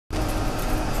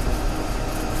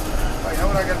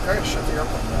gotta shut the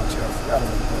airplane down too. I forgot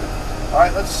about that. All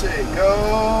right, let's see.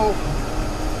 Go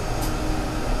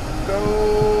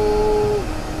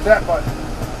that button.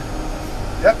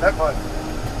 Yep, that button.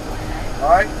 All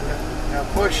right, now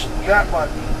push that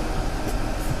button.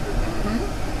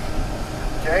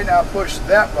 Okay, now push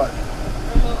that button.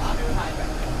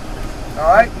 All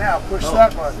right, now push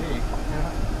that button.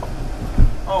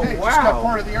 Oh, hey, wow. Just got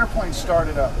part of the airplane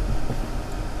started up.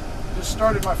 Just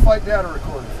started my flight data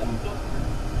recorder.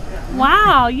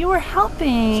 Wow, you were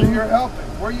helping. So you're helping.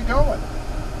 Where are you going?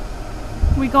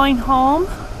 We going home?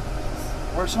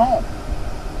 Where's home?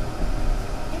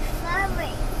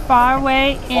 Far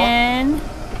away in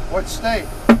What state?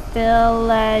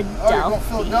 Philadelphia. Oh, you're going to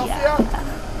Philadelphia?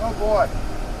 Oh boy.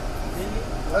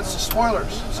 That's the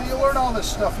spoilers. So you learn all this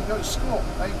stuff. You go to school.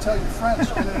 Now you tell your friends.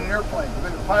 Get in an airplane. Go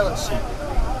in the pilot seat.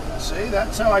 See,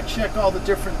 that's how I check all the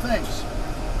different things.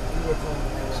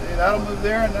 See, that'll move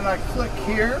there, and then I click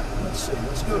here. Let's see.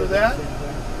 Let's go to that.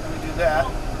 Let me do that.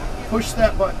 Push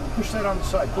that button. Push that on the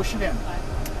side. Push it in.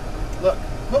 Look.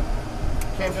 Look.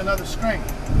 Came to another screen.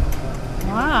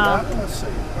 Wow. Let's see.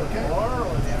 Okay.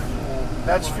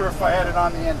 That's for if I had it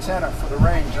on the antenna for the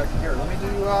range. I can hear. Let me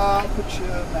do. I'll put you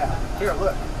a map. Here,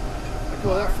 look. Let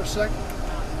go of that for a second.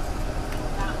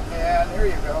 And there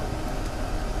you go.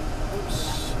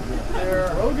 Oops.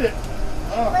 There. Okay.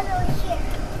 Oh.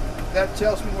 That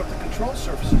tells me what the control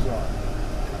surfaces are.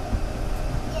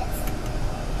 Yes.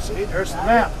 See, there's the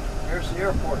map. There's the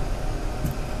airport.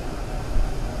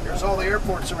 There's all the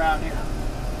airports around here.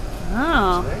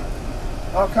 Oh. See?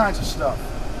 All kinds of stuff.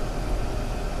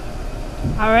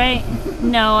 All right,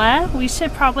 Noah, we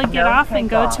should probably get off and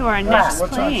go to our next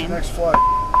What's on your plane. next flight?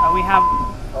 We have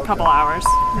a couple hours,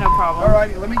 no problem. All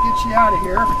righty, let me get you out of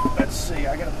here. Let's see,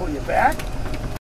 I gotta pull you back.